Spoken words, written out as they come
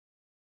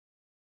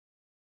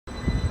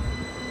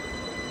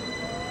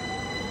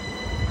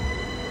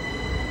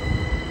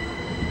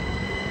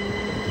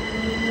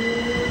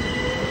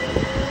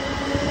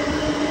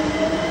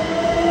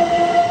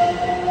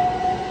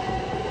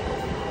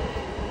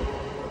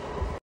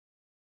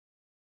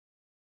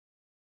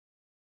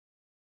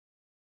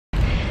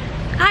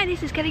Hi,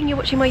 this is Kelly and you're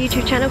watching my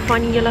YouTube channel,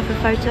 Finding Your Love for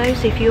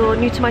Photos. If you're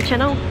new to my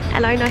channel,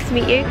 hello, nice to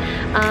meet you.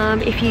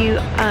 If you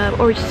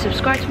already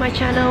subscribed to my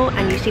channel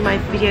and you see my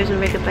videos on a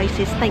regular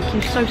basis, thank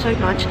you so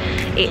much.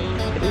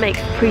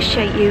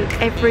 Appreciate you,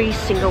 every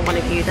single one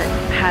of you that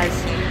has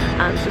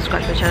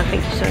subscribed to my channel,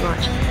 thank you so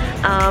much.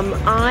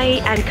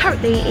 I am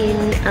currently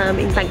in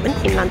Embankment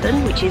in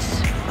London, which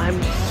is, I'm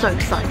so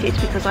excited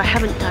because I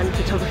haven't done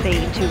photography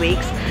in 2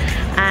 weeks,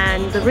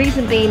 and the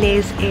reason being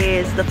is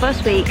the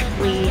first week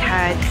we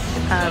had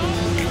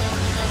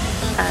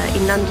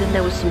in London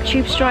there was some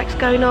tube strikes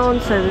going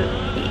on, so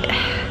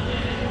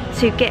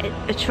to get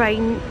a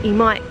train you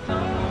might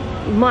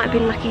have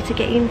been lucky to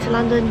get into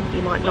London,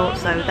 you might not,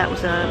 so that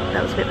was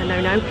a bit of a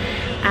no-no.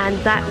 And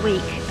that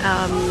week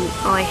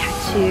I had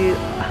to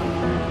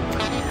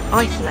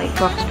isolate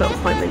for a hospital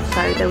appointment,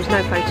 so there was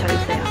no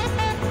photos there.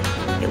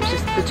 It was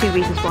just the 2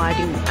 reasons why I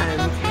didn't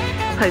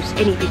post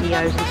any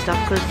videos and stuff,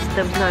 because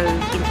there was no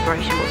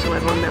inspiration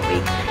whatsoever on that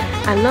week.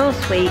 And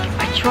last week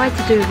I tried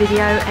to do a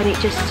video and it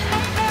just,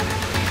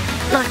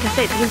 like I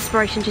said, the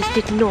inspiration just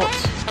did not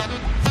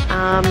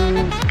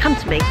come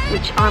to me,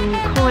 which I'm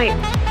quite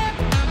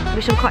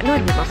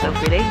annoyed with myself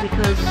really,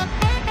 because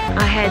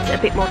I had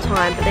a bit more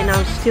time, but then I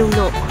was still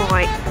not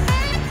quite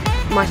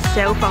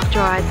myself after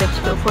I had the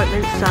hospital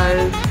appointment,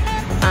 so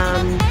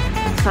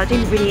I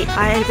didn't really,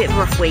 I had a bit of a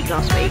rough week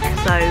last week,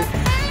 so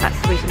that's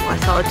the reason why.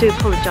 So I do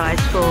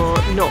apologise for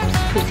not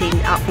putting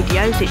up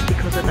videos. It's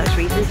because of those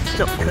reasons. It's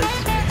not because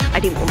I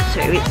didn't want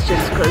to, it's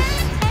just because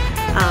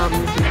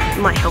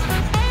my health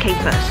came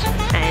first,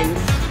 and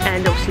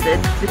obviously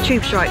the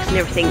tube strikes and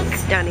everything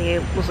down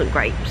here wasn't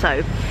great,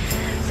 so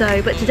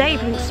but today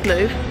everything's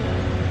smooth.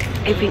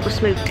 Everything was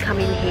smooth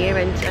coming here,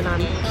 and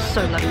I'm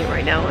so loving it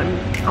right now.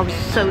 I was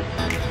so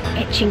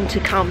itching to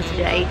come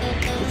today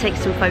to take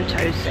some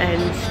photos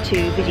and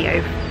to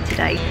video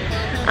today.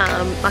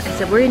 Like I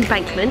said, we're in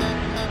Embankment,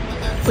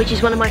 which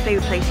is one of my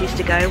favourite places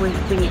to go when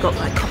you've got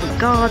like Covent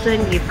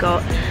Garden, you've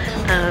got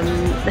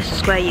Leicester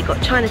Square, you've got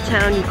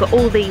Chinatown, you've got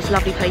all these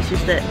lovely places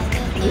that,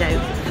 you know,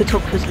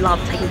 photographers love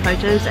taking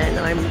photos, and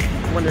I'm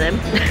one of them,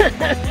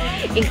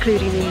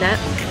 including in that.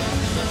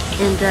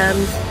 And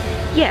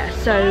yeah,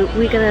 so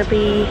we're going to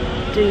be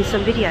doing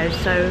some videos,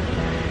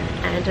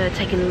 and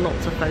taking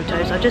lots of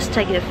photos. I've just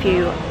taken a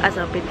few as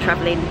I've been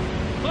travelling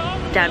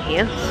down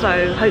here,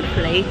 so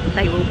hopefully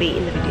they will be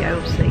in the video,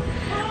 obviously.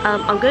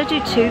 I'm going to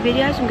do 2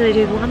 videos. I'm going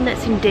to do one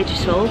that's in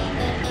digital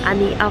and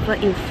the other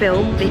in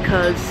film,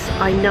 because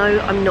I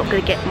know I'm not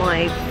going to get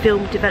my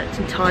film developed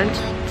in time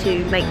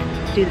to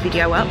do the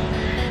video up,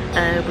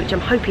 which I'm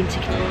hoping to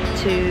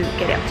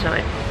get it up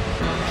tonight.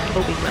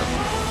 All being well.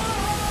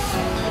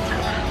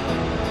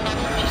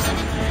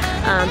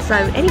 So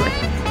anyway,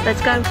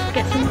 let's go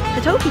get some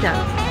photography done.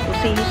 We'll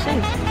see you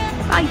soon.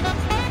 Bye.